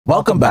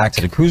Welcome back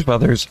to the Cruz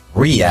Brothers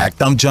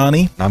React. I'm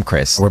Johnny. I'm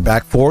Chris. We're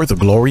back for the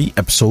Glory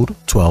episode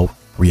 12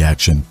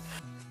 reaction.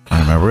 All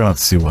right, man, we're gonna have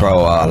to see what.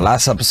 Bro,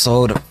 last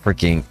episode,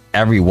 freaking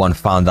everyone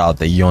found out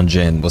that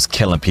Yeonjin was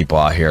killing people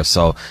out here.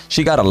 So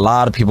she got a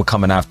lot of people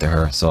coming after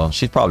her. So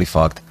she's probably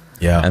fucked.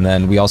 Yeah. And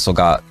then we also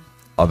got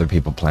other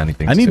people planning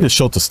things. I need too. the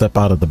show to step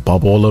out of the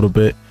bubble a little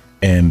bit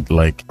and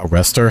like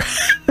arrest her.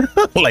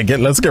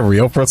 Let's get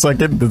real for a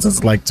second. This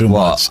is like too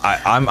much.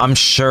 I'm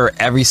sure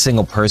every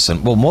single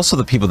person, well, most of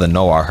the people that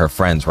know are her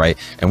friends, right?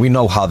 And we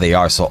know how they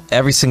are. So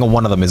every single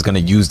one of them is going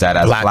to use that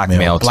as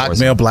blackmail.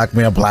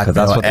 Blackmail. That's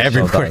what the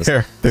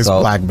everywhere. There's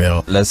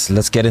blackmail.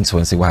 Let's get into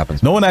it and see what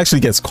happens. No one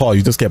actually gets caught.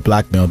 You just get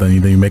blackmailed, then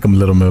you make them a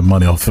little bit of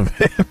money off of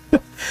it.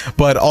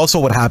 But also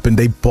what happened,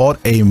 they bought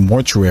a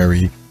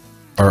mortuary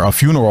or a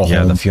funeral home.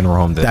 Yeah, the funeral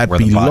home that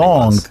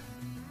belonged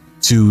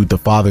to the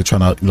father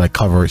trying to like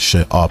cover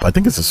shit up. I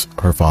think it's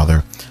her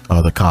father,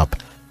 the cop.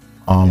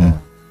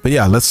 But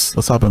yeah, let's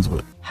hop into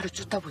it. 하루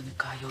쫓다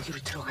보니까 여기로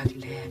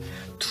들어가길래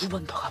두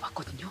번 더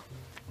가봤거든요.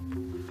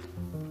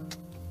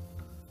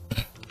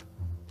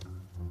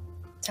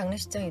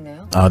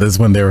 장례식장이네요. This is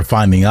when they were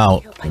finding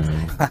out.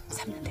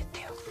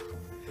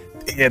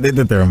 Yeah, they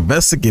did their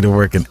investigative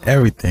work and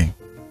everything.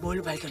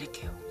 뭘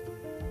발견했게요?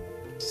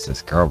 It's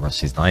this girl, bro.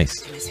 She's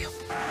nice.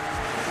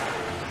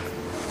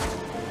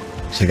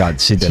 She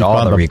did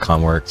all the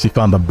recon work. She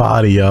found the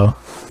body, yo.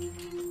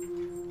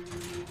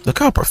 Look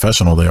how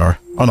professional they are.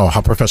 Oh no,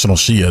 how professional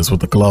she is with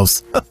the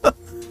gloves.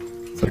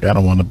 It's like, I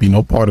don't want to be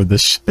no part of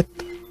this shit.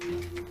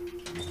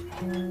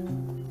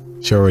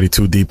 She already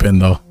too deep in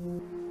though.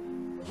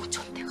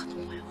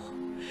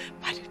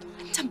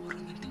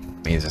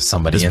 Means there's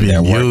somebody it's in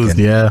there used,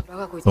 working. Yeah.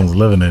 Someone's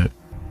living it.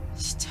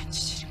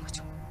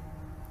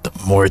 The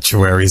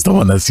mortuary is the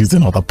one that's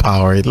using all the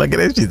power. Look at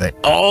it. She's like,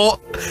 oh,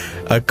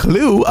 a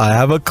clue. I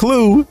have a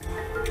clue.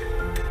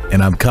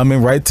 And I'm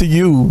coming right to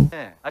you.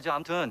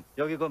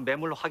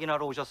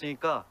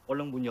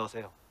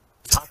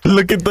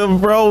 Look at them,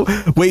 bro.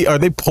 Wait, are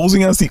they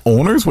posing as the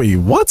owners? Wait,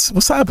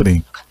 what's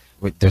happening?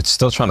 Wait, they're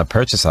still trying to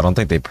purchase. I don't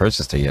think they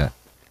purchased it yet.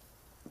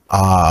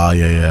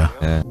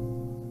 Yeah.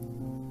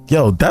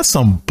 Yo, that's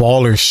some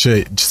baller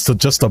shit.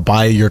 Just to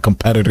buy your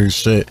competitor's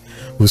shit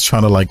who's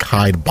trying to like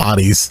hide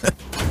bodies.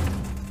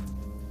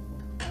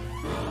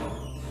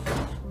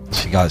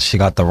 She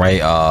got the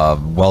right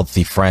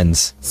wealthy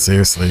friends.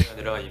 Seriously.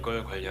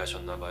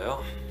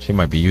 She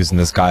might be using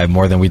this guy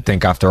more than we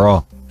think after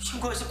all.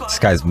 This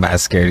guy's mad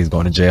scared he's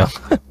going to jail.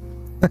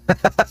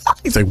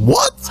 He's like,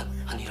 what?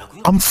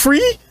 I'm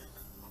free?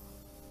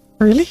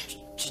 Really?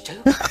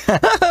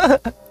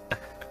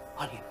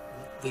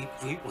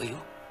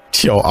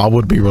 Yo, I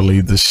would be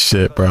relieved as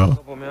shit, bro.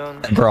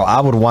 Bro, I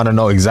would want to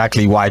know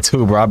exactly why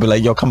too, bro. I'd be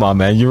like, yo, come on,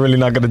 man. You're really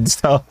not gonna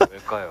tell?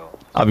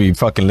 I'll be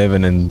fucking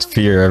living in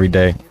fear every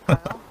day. You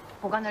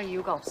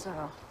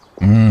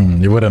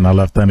wouldn't have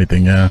left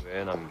anything, yeah.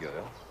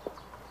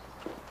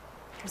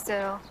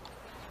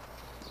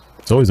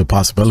 It's always a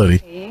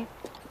possibility.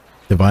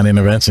 Divine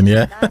intervention,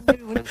 yeah.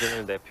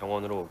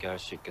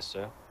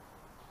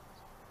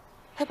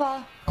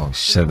 Oh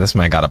shit, this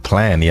man got a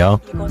plan,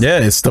 yo. Yeah,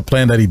 it's the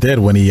plan that he did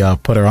when he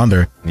put her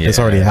under. Yeah, it's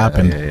already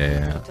happened.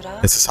 Yeah.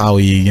 This is how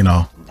he,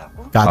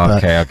 got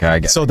okay, I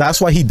get so that's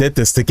why he did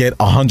this, to get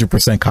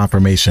 100%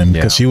 confirmation,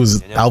 because she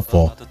was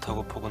doubtful.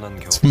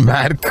 It's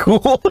mad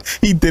cool.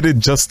 He did it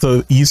just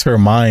to ease her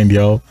mind,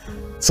 yo,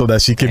 so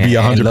that she could be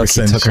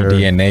 100% he took sure. her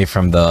DNA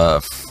from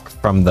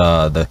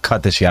the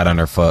cut that she had on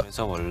her foot.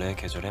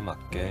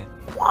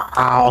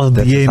 Wow,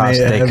 they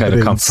could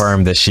have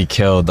confirmed that she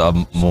killed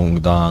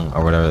Mungdong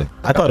or whatever.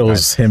 I thought it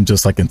was him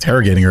just like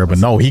interrogating her, but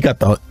no, he got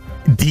the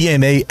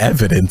DNA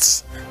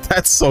evidence.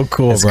 That's so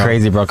cool. It's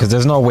crazy, bro, because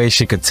there's no way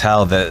she could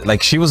tell that.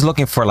 Like, she was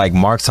looking for like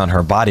marks on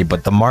her body,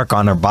 but the mark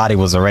on her body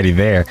was already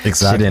there.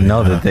 Exactly. She didn't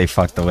know that they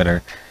fucked with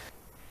her.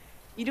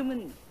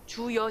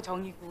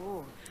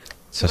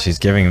 So she's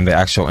giving him the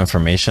actual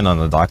information on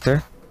the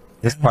doctor.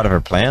 This is part of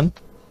her plan.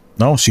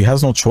 No, she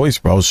has no choice,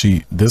 bro.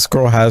 This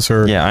girl has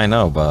her. Yeah, I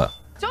know, but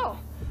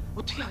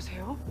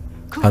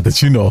how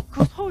did you know?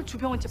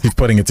 He's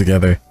putting it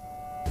together.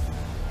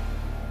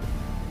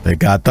 They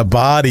got the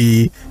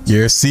body.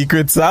 Your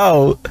secret's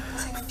out.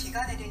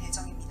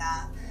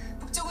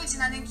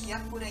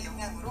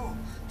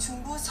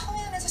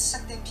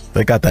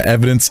 They got the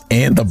evidence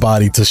and the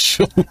body to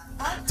show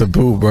to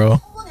boot,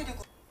 bro.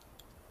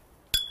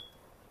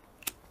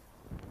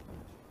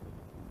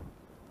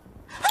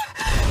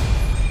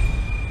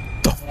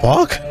 The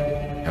fuck?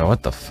 Yo,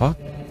 what the fuck?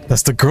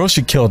 That's the girl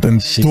she killed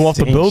and threw off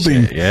the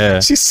building. Shit, yeah.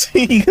 She's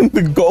seeing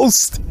the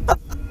ghost.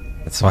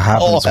 That's what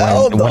happens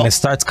when it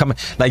starts coming.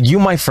 Like, you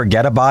might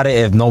forget about it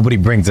if nobody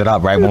brings it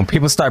up, right? When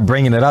people start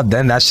bringing it up,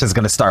 then that's just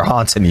gonna start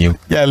haunting you.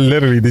 Yeah,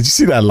 literally. Did you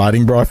see that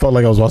lighting, bro? I felt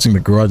like I was watching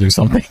The Grudge or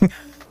something.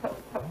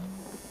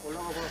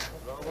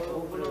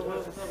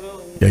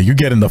 Yeah, you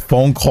getting the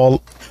phone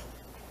call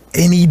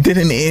and he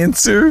didn't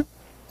answer.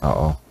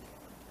 Uh-oh.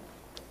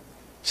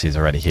 She's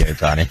already here,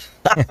 Johnny.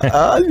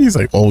 He's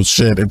like, oh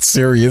shit, it's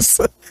serious.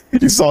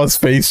 You saw his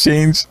face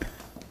change.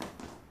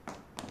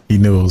 He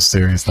knew it was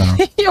serious now.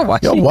 Yo,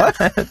 what? What?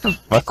 The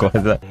fuck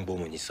was that?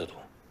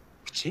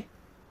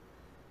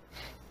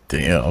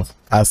 Damn.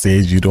 Past the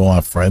age you don't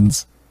have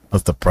friends.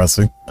 That's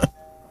depressing.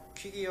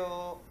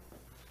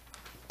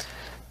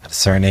 At a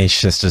certain age,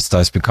 shit just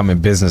starts becoming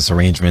business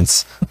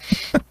arrangements.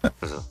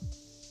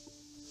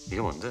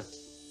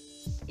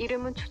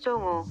 이름은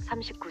추정호,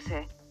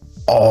 39세.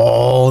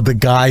 Oh, the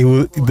guy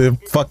who, the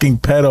fucking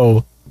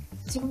pedo.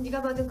 지금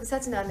네가 받은 그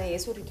사진 안에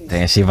예솔이도 있어.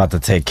 Damn, she about to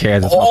take care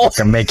of this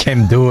motherfucker, make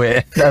him do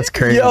it. That's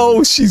crazy.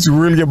 Yo, she's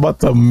really about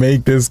to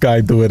make this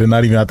guy do it and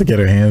not even have to get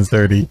her hands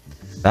dirty.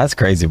 That's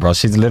crazy, bro.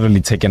 She's literally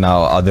taking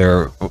out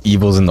other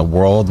evils in the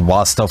world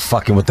while still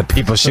fucking with the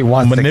people she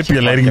wants.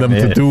 Manipulating them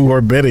to do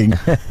her bidding.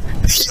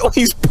 Yo,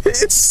 he's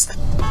pissed.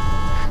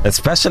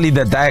 Especially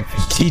that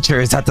teacher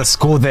is at the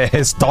school that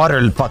his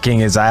daughter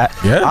fucking is at.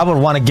 Yeah. I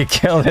would want to get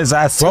killed his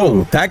ass too.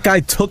 Bro, that guy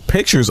took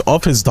pictures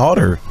of his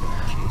daughter.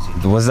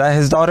 Was that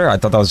his daughter? I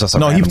thought that was just a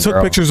No, he took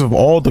girl. pictures of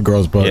all the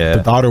girls, but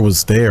the daughter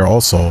was there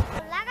also.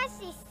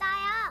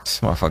 This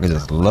motherfucker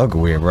just look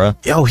weird, bro.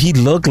 Yo, he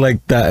looked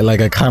like that,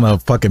 like a kind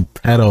of fucking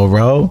pedo,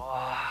 bro.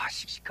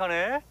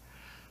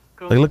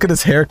 Like, look at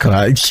his haircut.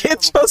 I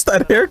can't trust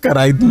that haircut.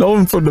 I know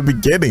him from the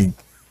beginning.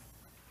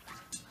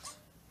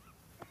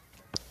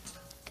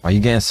 Why are you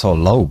getting so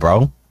low,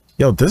 bro?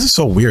 Yo, this is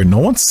so weird. No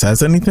one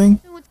says anything.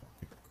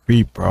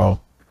 Creep, bro.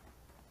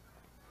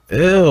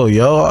 Ew,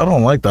 yo, I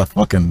don't like that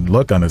fucking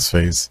look on his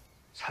face.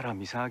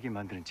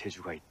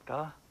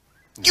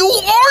 You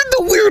are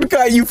the weird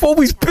guy. You've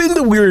always been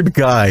the weird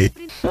guy.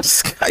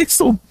 This guy's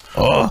so.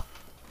 Oh,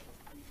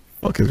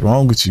 fuck is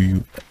wrong with you,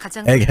 you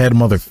egghead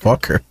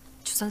motherfucker?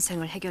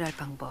 주선생을 해결할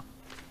방법.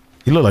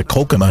 You look like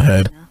coconut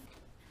head.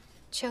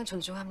 취향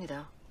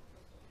존중합니다.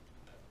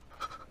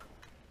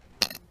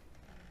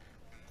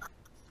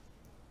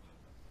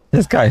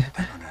 This guy,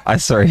 I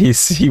swear, he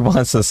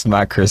wants to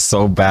smack her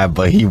so bad,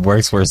 but he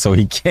works for her so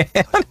he can't.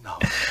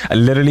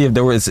 Literally,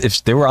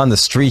 if they were on the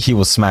street, he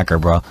will smack her,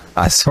 bro.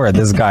 I swear,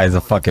 this guy is a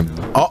fucking.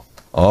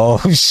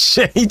 Oh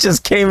shit! He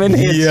just came in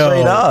here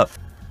straight up.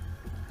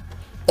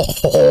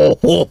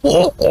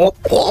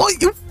 Oh,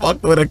 you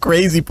fucked with a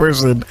crazy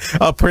person,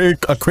 a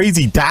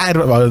crazy dad,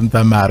 for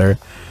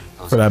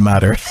that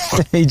matter.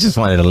 He just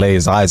wanted to lay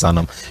his eyes on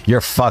him.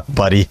 You're fucked,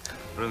 buddy.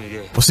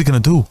 What's he gonna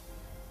do?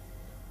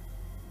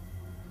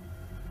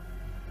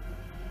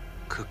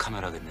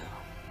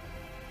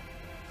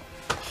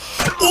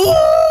 Yo,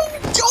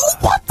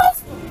 what the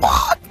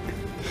fuck?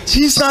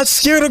 He's not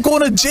scared of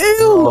going to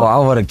jail. Oh, I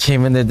would have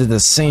came in there, did the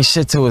same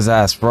shit to his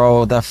ass,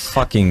 bro. That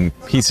fucking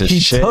piece of shit.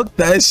 He took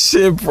that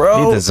shit,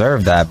 bro. He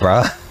deserved that,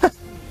 bro.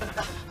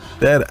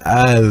 That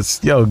ass.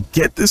 Yo,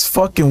 get this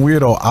fucking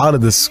weirdo out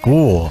of the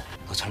school.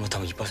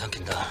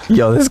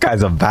 Yo, this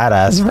guy's a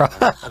badass, bro.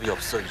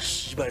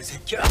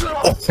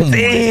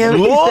 Damn,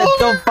 he said,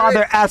 don't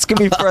bother asking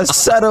me for a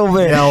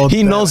settlement. Yo,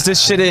 he knows this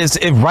shit is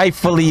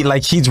rightfully,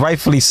 like, he's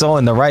rightfully so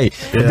in the right.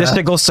 If this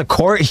shit goes to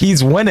court,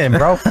 he's winning,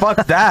 bro.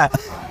 Fuck that.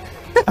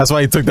 That's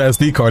why he took that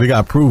SD card. He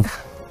got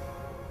proof.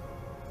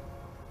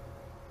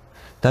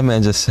 That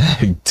man just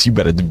said, you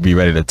better be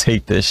ready to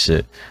take this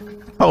shit.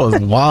 That was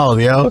wild,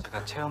 yo.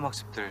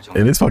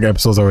 And this fucking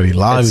episode's already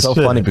live. It's so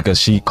funny because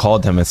she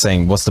called him and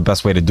saying, what's the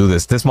best way to do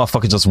this? This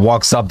motherfucker just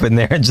walks up in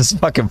there and just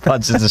fucking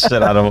punches the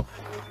shit out of him.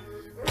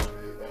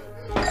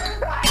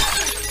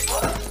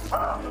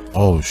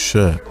 Oh,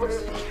 shit.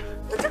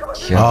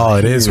 Yo, oh,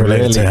 it is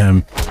related to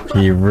him.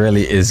 He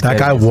really is. That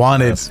guy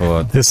wanted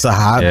this to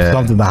happen,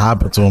 something to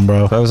happen to him,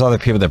 bro. There was other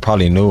people that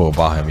probably knew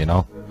about him, you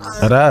know?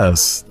 That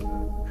ass.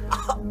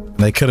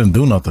 They couldn't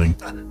do nothing.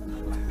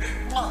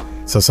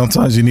 So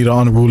sometimes you need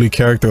an unruly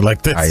character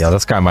like this. Alright, yo,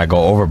 this guy might go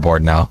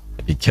overboard now.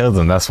 If he kills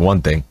him, that's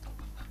one thing.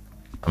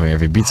 I mean,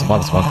 if he beats him up,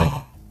 that's one thing.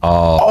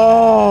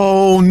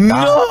 Oh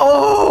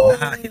no!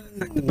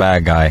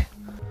 Bad guy.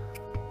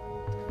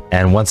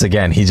 And once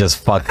again, he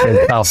just fucked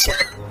himself.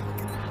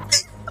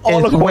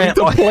 All according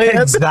to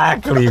plan.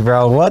 Exactly,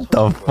 bro. What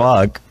the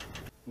fuck?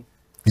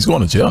 He's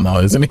going to jail now,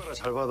 isn't he?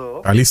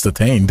 Or at least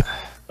detained.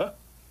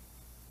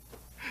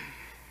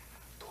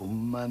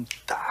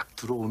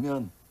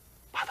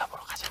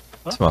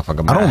 This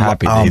motherfucker, man,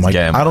 happy that he's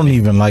getting I don't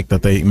even like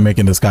that they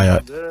making this guy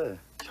a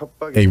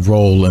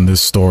role in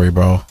this story,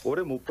 bro.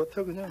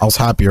 I was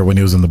happier when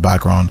he was in the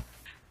background.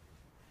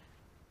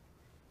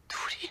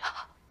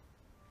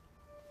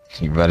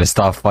 You better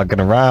stop fucking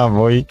around,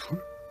 boy.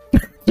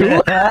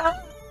 Yeah,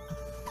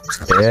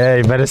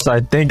 you better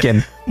start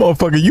thinking.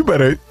 Motherfucker, you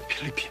better...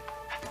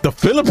 The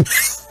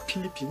Philippines?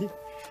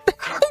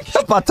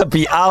 You're about to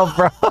be out,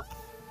 bro.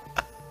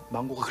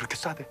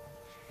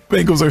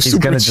 Bengals are He's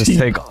super gonna cheap. just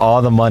take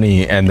all the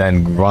money and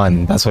then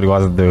run. That's what he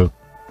wants to do.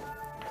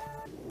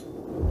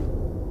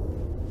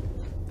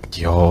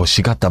 Yo,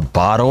 she got the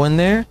bottle in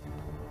there?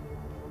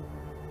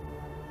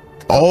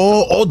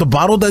 Oh, the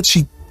bottle that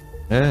she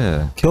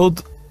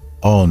killed?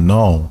 Oh,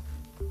 no.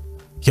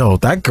 Yo,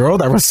 that girl,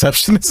 that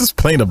receptionist is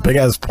playing a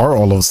big-ass part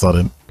all of a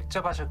sudden. She's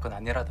about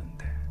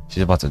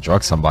to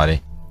drug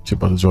somebody. She's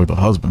about to drug the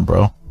husband,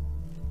 bro.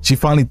 She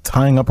finally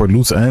tying up her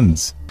loose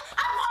ends.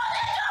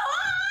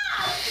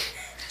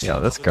 Yo,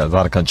 this girl's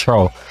out of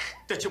control.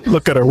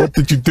 Look at her. What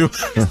did you do?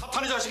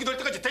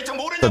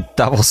 The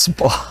double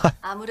spot.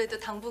 아무래도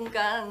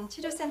당분간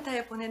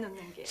치료센터에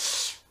보내놓는 게.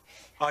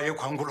 아예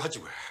광고를 하지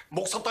왜?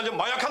 목섭 달려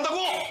마약한다고?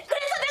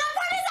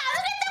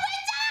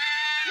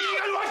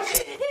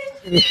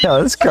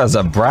 Yo, this girl's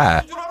a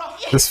brat.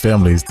 This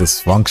family is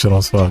dysfunctional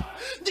as fuck.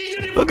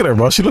 Look at her,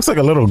 bro. She looks like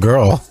a little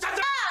girl.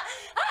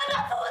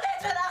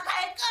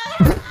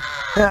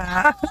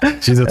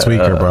 She's a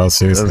tweaker, bro.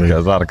 Seriously. This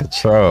girl's out of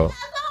control.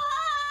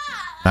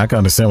 I can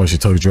understand why she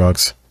took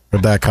drugs.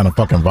 But that kind of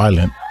fucking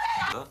violent.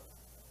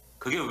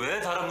 그게 왜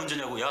다른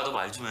문제냐고. 야, 너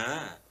말 좀 해.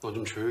 너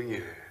좀 조용히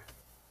해.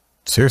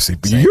 Seriously,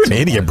 you're an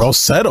idiot, bro.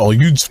 Settle.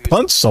 You just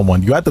punched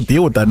someone. You have to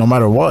deal with that no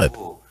matter what.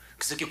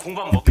 그 새끼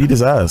공방 You beat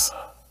his ass.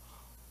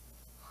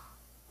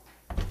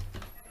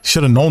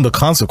 Should have known the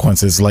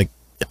consequences. Like,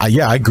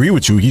 yeah, I agree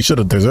with you. He should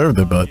have deserved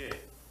it, but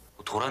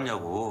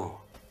돌았냐고.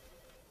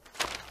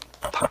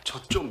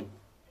 저좀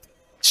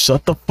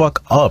shut the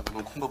fuck up.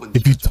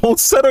 If you don't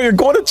settle, you're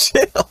going to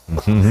jail.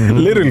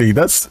 Literally,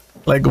 that's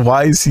like,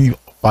 why is he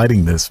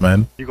fighting this,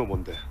 man? 이거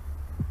뭔데?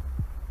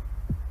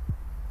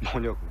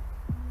 뭐냐고.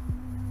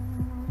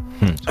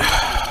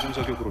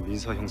 부정적으로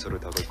민사 형사를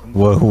나갈 건데.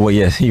 Well,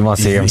 yeah, he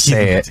wants to hear him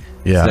say it.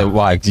 Yeah. So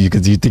why?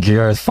 Because you think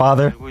you're his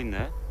father? 알고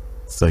있네.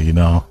 So you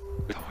know.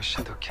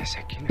 훨씬 더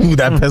개새끼네. Ooh,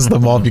 that pissed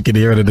him off. You can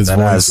hear it in his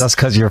voice. That's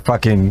because you're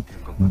fucking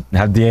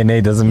have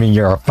DNA doesn't mean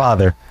you're a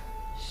father.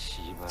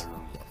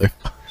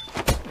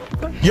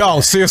 Yo,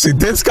 seriously,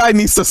 this guy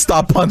needs to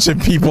stop punching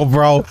people,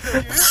 bro.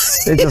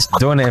 They're just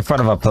doing it in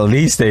front of a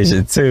police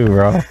station too,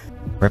 bro.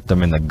 Ripped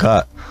him in the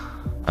gut.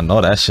 I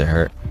know that shit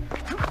hurt.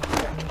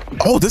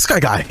 Oh, this guy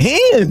got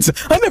hands.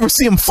 I never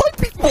see him fight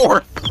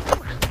before.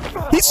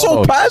 He's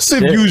so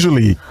passive shit.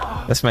 usually.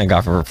 This man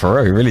got for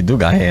real. He really do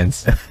got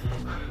hands.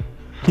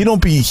 He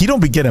don't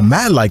be getting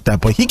mad like that,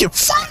 but he can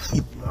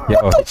fight.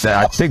 Yo,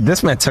 I think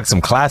this man took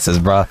some classes,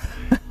 bro.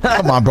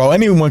 Come on, bro.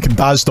 Anyone can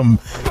dodge them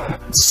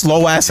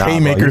slow ass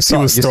haymakers he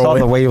was you saw the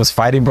throwing. way he was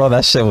fighting, bro.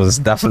 That shit was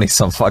definitely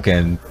some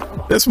fucking.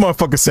 This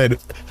motherfucker said,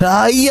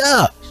 "Ah,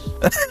 yeah."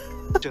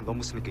 이제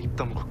넘었으니까 입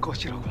다물고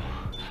꺼지라고.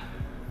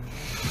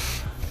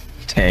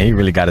 Damn, he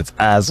really got his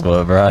ass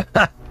whooped, bro.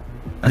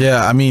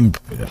 Yeah, I mean,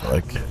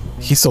 like,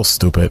 he's so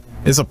stupid.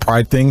 It's a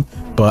pride thing,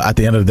 but at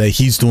the end of the day,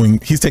 he's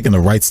taking the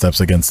right steps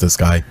against this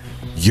guy.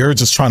 You're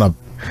just trying to,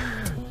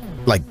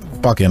 like,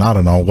 fucking, I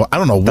don't know what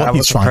That he's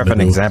was a trying to perfect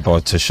do. example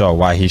to show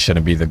why he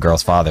shouldn't be the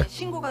girl's father.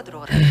 신고가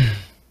들어왔다.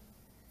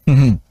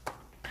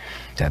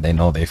 Yeah, they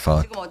know they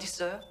fucked. 지금 어디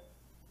있어요?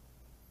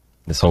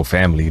 This whole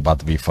family about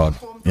to be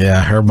fucked.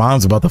 Yeah, her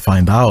mom's about to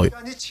find out.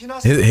 아니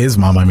지났어. His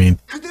mom, I mean.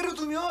 그대로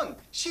두면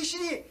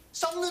시신이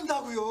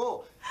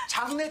썩는다고요.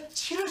 장내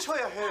치를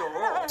쳐야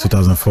해요.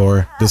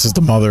 2004. This is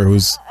the mother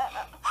whose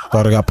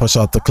daughter got pushed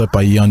off the cliff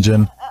by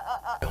Yeonjin.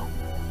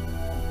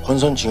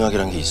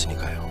 혼선징악이란 게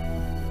있으니까요.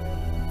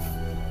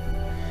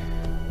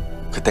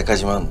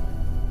 그때까지만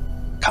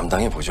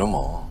감당해 보죠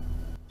뭐.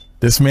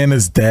 This man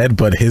is dead,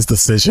 but his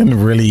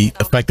decision really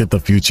affected the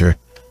future.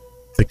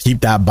 To keep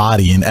that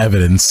body in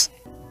evidence.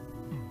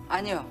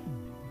 아니요.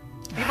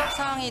 위법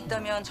사항이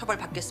있다면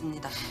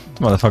처벌받겠습니다.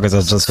 Motherfuckers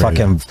are just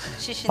fucking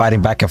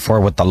fighting back and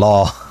forth with the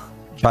law,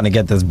 trying to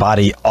get this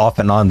body off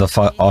and on the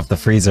off the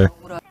freezer.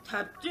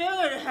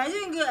 답장을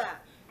하는 거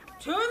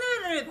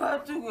전화를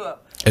받고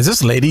Is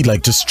this lady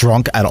like just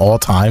drunk at all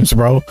times,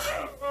 bro?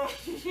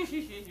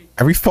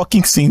 Every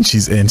fucking scene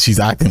she's in, she's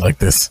acting like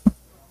this.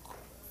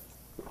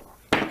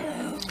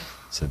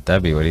 So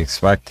Debbie, what do you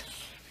expect?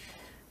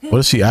 What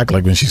does she act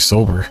like when she's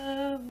sober?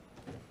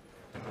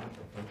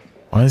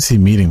 Why is he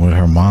meeting with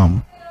her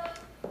mom?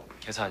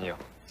 계산이요.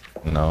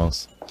 Who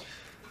knows?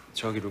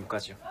 저기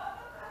룸까지요.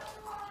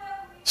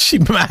 She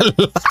mad.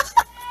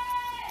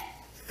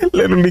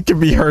 Literally can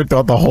be heard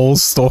throughout the whole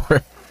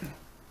store.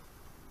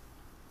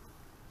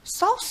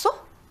 싸웠어?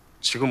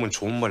 지금은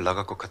좋은 말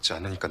나갈 것 같지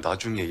않으니까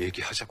나중에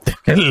얘기하자고.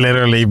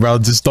 Literally, bro,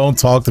 just don't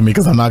talk to me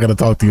because I'm not gonna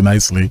talk to you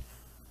nicely.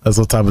 That's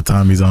what type of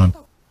time he's on.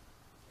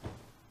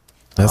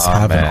 Let's Aw,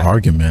 have man. an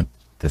argument.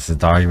 This is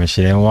the argument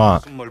she didn't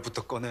want. 무슨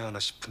말부터 꺼내야 하나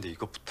싶은데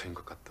이것부터인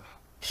것 같다.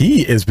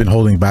 He has been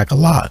holding back a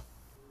lot.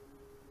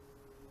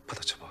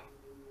 받아쳐봐.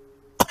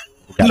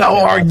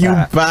 No argue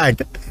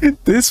back.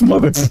 This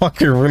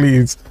motherfucker really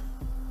is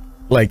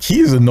like,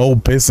 he's a no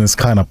business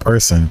kind of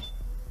person,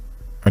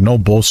 or no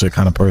bullshit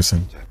kind of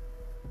person.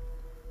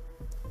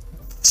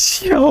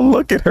 Yo,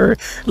 look at her.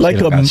 Like,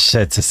 You got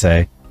shit to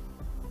say.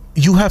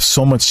 you have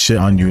so much shit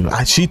on you.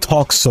 She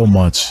talks so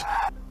much.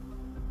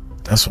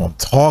 That's what I'm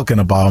talking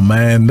about,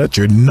 man. That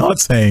you're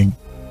nuts hang.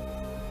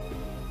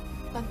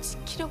 난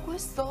지키려고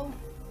했어.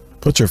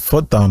 Put your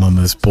foot down on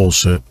this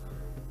bullshit.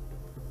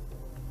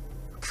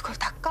 그걸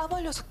다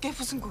까발려서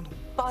깨부순 건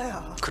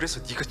오빠야. 그래서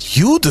네가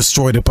You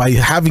destroyed it by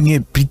having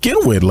it begin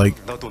with. Like,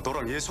 나도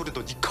너랑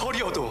예솔이도 네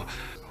커리어도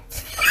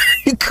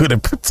you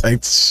couldn't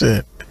protect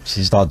shit.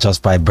 She thought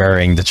just by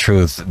burying the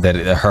truth that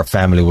her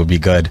family would be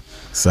good.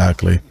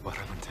 Exactly.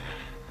 말하면 돼.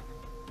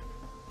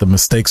 The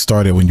mistake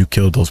started when you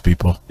killed those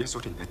people.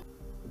 예솔이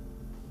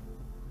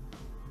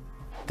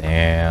내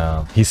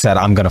Damn. He said,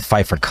 I'm gonna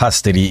fight for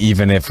custody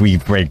even if we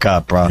break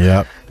up, bro.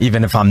 Yep.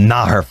 Even if I'm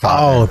not her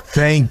father. Oh,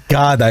 thank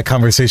God that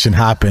conversation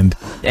happened.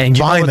 And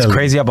you know what's Finally.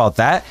 crazy about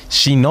that?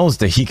 She knows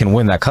that he can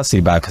win that custody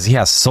battle because he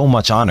has so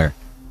much on her.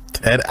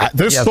 And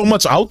there's so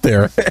much out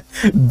there.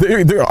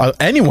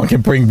 Anyone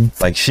can bring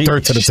Like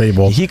dirt to the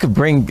table. He could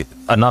bring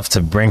enough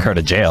to bring her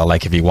to jail,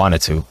 like if he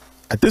wanted to.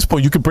 At this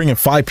point, you could bring in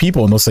 5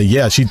 people and they'll say,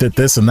 yeah, she did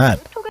this and that.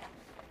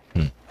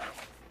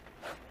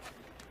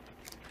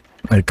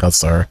 It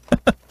cuts her.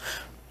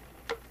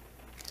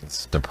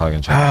 They're probably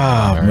gonna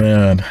try to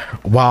Man.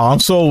 Wow, I'm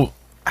so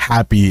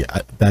happy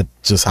that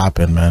just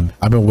happened, man.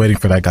 I've been waiting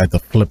for that guy to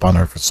flip on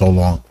her for so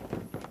long.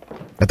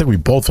 I think we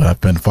both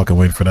have been fucking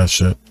waiting for that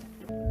shit.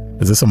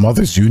 Is this a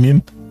mother's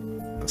union?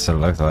 That's what it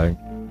looks like.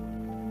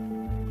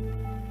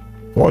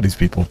 Who are these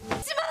people?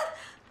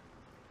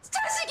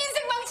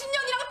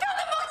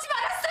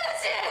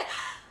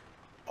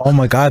 Oh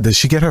my God, did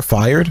she get her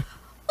fired?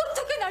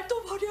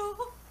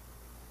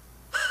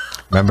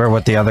 Remember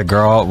what the other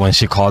girl, when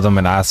she called him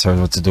and asked her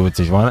what to do with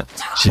the want?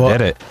 She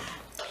did it.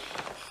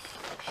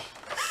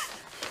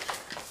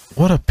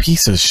 What a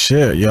piece of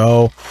shit,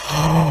 yo.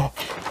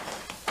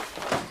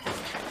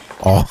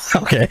 Oh,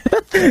 okay.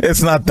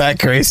 It's not that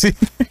crazy.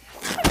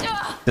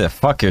 Yeah,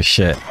 fuck your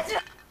shit.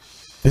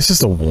 This is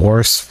the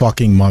worst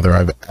fucking mother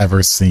I've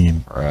ever seen.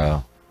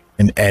 Bro.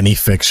 In any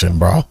fiction,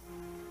 bro.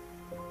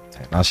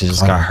 Now she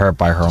just got hurt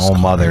by her own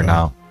mother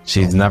now.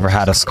 She's never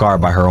had a scar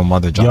by her own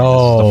mother, John.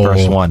 Yo, This is the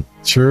first one.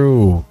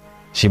 True.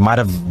 She might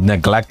have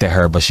neglected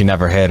her, but she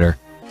never hit her.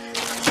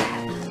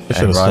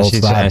 And bro,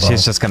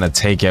 she's just gonna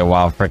take it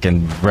while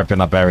freaking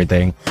ripping up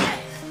everything.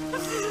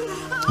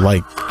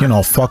 Like, you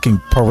know, fucking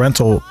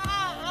parental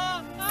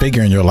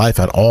figure in your life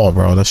at all,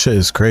 bro. That shit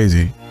is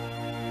crazy.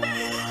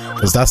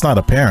 Because that's not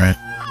a parent.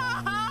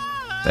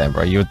 Damn,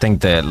 bro, you would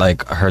think that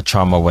like her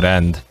trauma would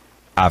end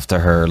after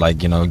her,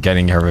 like, you know,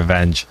 getting her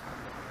revenge,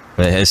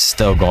 but it's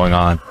still going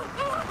on.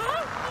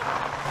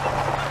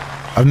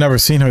 I've never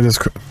seen her this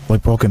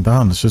like broken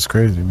down. It's just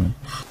crazy, man.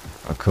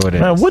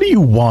 Man, what do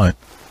you want?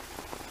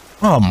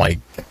 Oh my!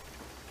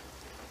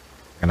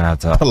 Gonna have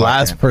to. The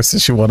last person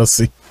she want to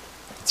see.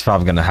 It's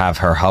probably gonna have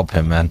her help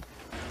him, man.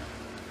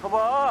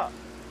 쳐봐.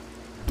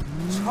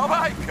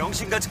 쳐봐, 이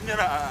병신 같은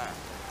년아.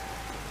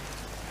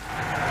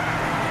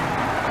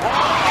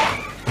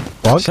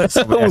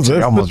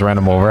 She almost ran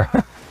him over.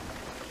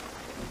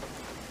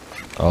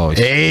 Oh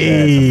shit!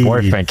 The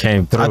boyfriend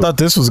came through. I thought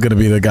this was gonna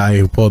be the guy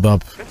who pulled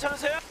up.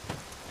 괜찮으세요?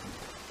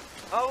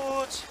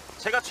 아우,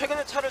 제가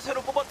최근에 차를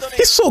새로 뽑았더니.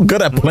 He's so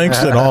good at playing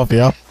shit off,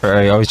 yo.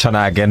 Right, always trying to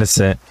act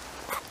innocent.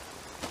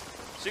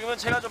 지금은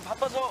제가 좀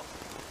바빠서.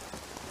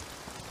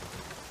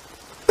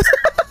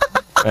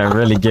 And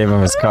really gave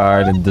him his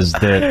card and just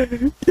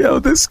did. Yo,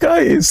 this guy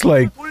is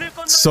like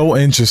so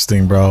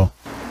interesting, bro.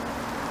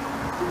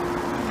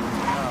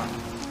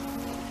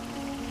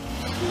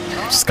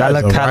 This guy's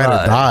looked a ride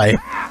or die.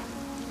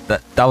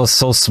 That was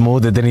so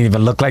smooth. It didn't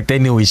even look like they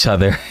knew each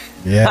other.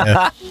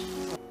 Yeah.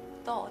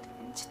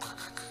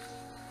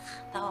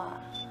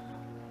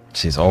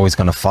 She's always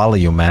gonna follow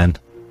you, man.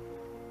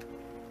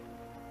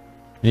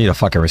 You need a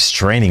fucking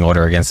restraining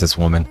order against this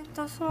woman.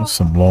 That's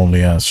some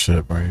lonely ass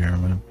shit right here,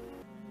 man.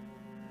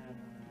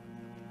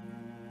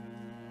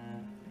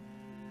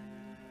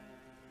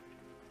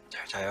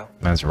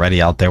 Man's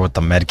ready out there with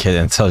the med kit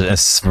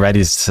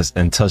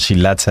until she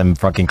lets him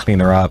fucking clean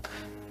her up.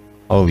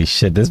 Holy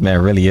shit, this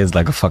man really is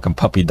like a fucking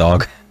puppy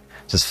dog,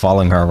 just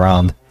following her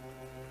around.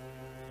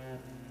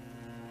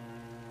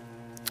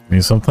 I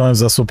mean,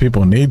 sometimes that's what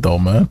people need, though,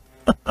 man.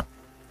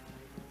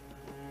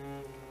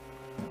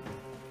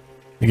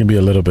 It can be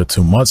a little bit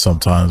too much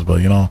sometimes, but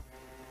you know,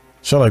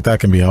 shit like that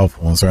can be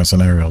helpful in certain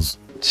scenarios.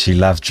 She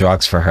left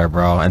drugs for her,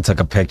 bro, and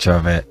took a picture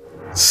of it.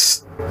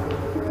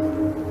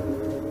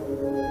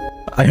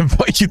 I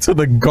invite you to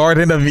the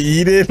Garden of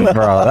Eden.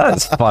 Bro,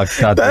 that's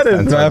fucked up. That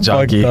is that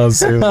fucked up,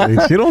 seriously.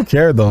 She don't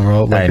care though,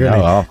 bro. Like, I know,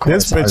 really, of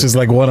course. this bitch is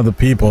like one of the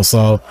people,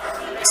 so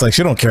it's like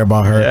she don't care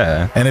about her.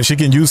 Yeah. And if she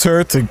can use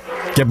her to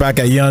get back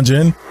at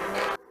Yeonjin,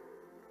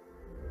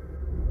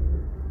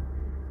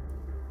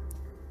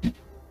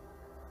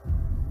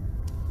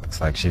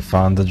 looks like she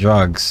found the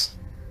drugs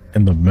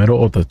in the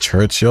middle of the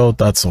church, yo.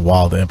 That's a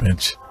wild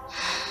image.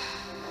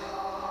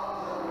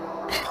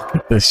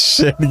 This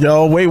shit,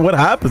 yo. Wait, what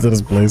happened to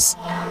this place?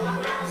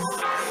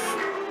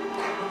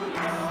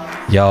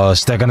 Yo,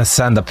 they're gonna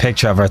send a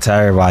picture of her to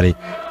everybody.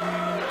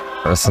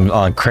 Or some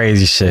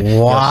crazy shit.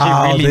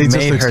 Wow, yo, she really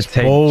they made just her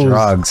take exposed.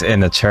 drugs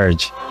in the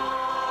church.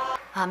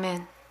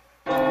 아멘.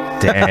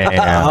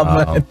 Damn.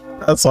 Man,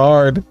 that's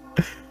hard.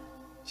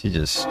 She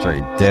just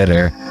straight did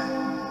her.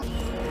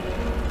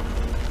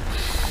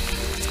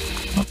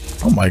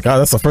 Oh my god,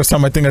 that's the first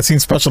time I think I've seen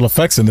special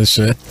effects in this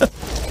shit.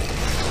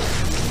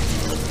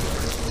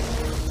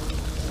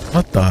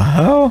 What the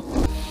hell?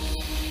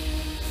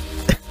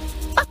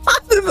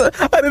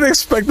 I didn't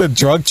expect the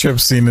drug trip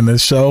scene in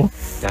this show.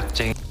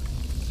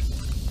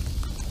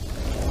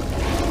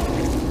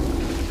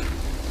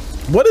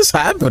 What is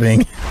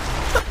happening?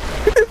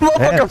 This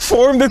motherfucker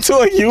formed into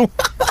a human.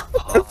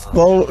 It's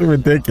so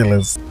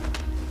ridiculous.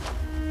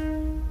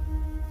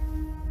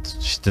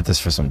 She did this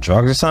for some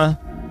drugs or something?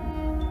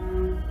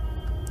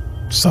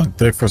 Suck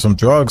dick for some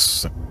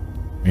drugs. I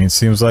mean, it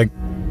seems like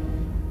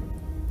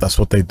that's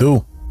what they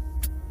do.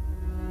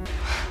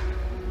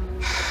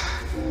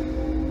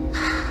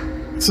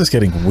 This is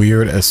getting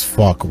weird as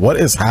fuck. What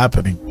is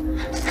happening?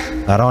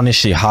 Not only is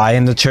she high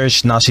in the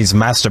church, now she's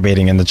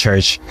masturbating in the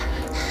church.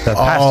 The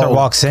pastor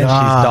walks in,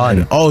 God. she's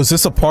done. Oh, is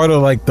this a part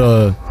of like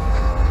the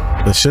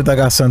shit that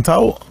got sent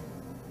out?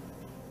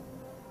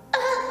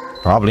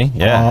 Probably,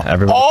 yeah.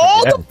 Everybody.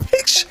 The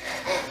picture.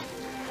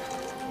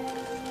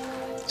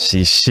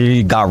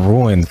 She got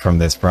ruined from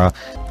this, bro.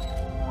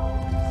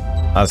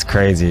 That's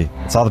crazy.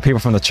 It's all the people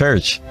from the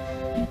church.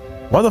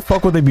 Why the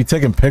fuck would they be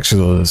taking pictures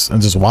of this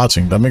and just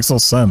watching? That makes no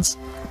sense.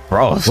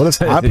 Bro, what is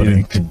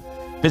happening?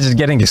 Bitch is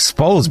getting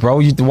exposed,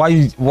 bro.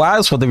 Why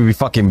else would they be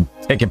fucking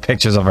taking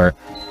pictures of her?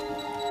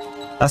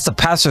 That's the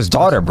pastor's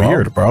daughter, bro.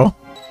 Weird, bro.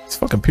 These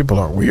fucking people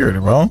are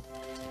weird, bro.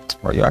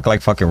 Bro, you act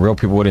like fucking real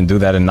people wouldn't do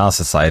that in our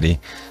society.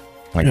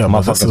 Like, yeah,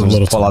 motherfuckers would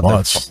just pull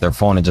out their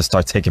phone and just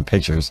start taking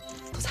pictures.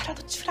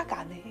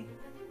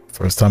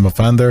 First time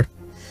offender.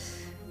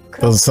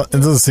 It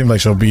doesn't seem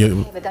like she'll be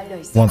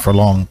one for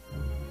long.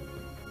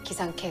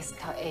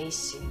 기상캐스터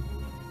A씨.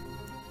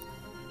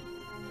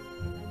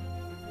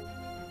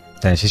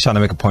 Then she's trying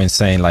to make a point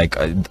saying like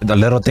a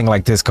little thing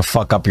like this could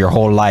fuck up your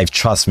whole life.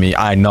 Trust me,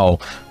 I know,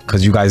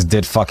 because you guys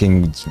did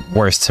fucking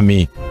worse to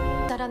me.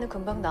 딸아는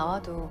금방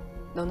나와도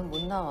너는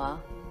못 나와.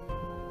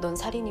 넌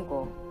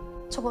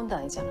살인이고 초범도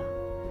아니잖아.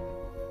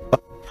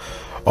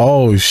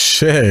 Oh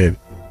shit!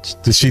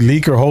 Did she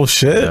leak her whole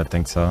shit? Yeah, I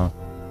think so.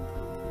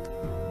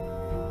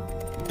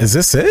 Is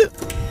this it?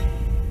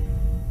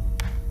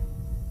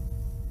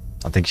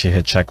 I think she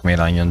hit checkmate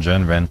on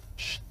Yunjin, Ren.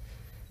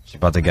 She's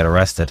about to get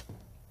arrested.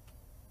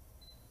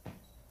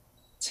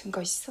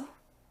 증거 있어?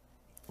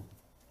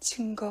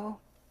 증거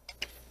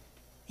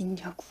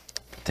있냐고.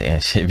 Damn,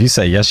 shit, if you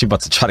say yes, she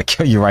about to try to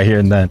kill you right here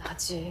and then.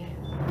 아직.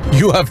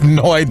 You have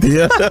no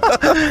idea.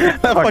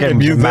 Fucking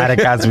dramatic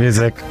ass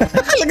music.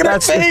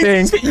 That's the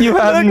thing. You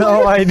have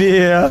no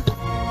idea.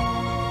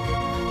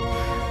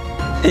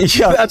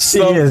 Yo, That's she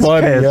so is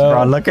funny, pissed, yo.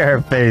 bro. Look at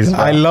her face, bro.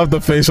 I love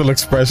the facial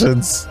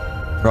expressions.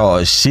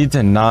 Bro, she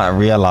did not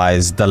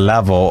realize the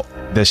level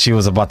that she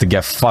was about to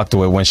get fucked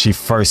with when she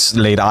first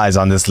laid eyes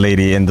on this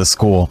lady in the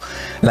school.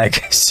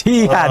 Like,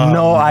 she had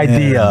no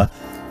idea.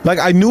 Like,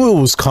 I knew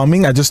it was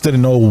coming. I just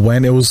didn't know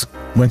when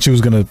she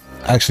was gonna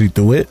actually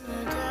do it.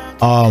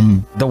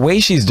 The way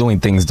she's doing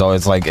things, though,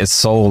 it's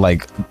so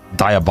like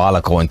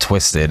diabolical and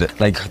twisted.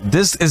 Like,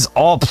 this is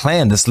all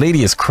planned. This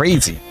lady is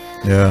crazy.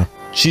 Yeah.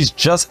 She's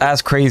just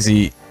as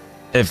crazy,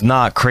 if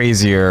not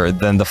crazier,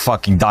 than the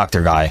fucking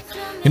doctor guy.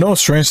 You know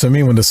what's strange to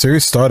me? When the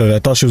series started, I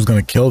thought she was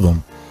gonna kill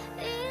them.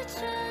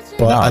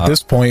 But at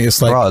this point,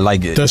 it's like,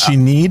 bro, does she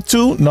need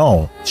to?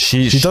 No.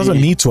 She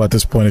doesn't need to at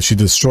this point if she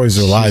destroys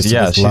their lives.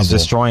 Yeah, to this she's level.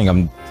 destroying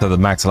them to the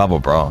max level,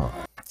 bro.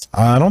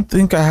 I don't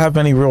think I have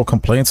any real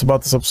complaints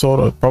about this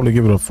episode. I'd probably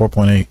give it a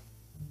 4.8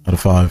 out of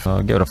 5.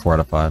 I'll give it a 4 out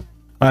of 5.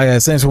 Alright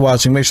guys, thanks for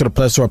watching. Make sure to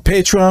pledge to our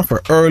Patreon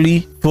for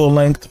early,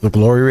 full-length The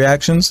Glory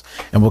reactions.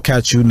 And we'll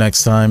catch you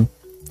next time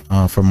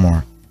for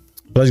more.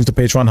 Pledging to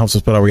Patreon helps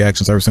us put our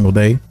reactions every single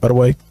day, by the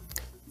way.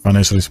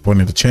 Financially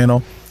supporting the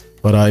channel.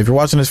 But if you're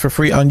watching this for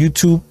free on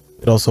YouTube,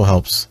 it also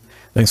helps.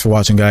 Thanks for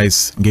watching,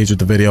 guys. Engage with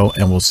the video,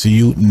 and we'll see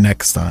you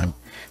next time.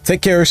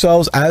 Take care of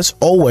yourselves, as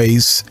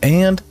always,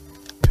 and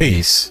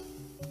peace.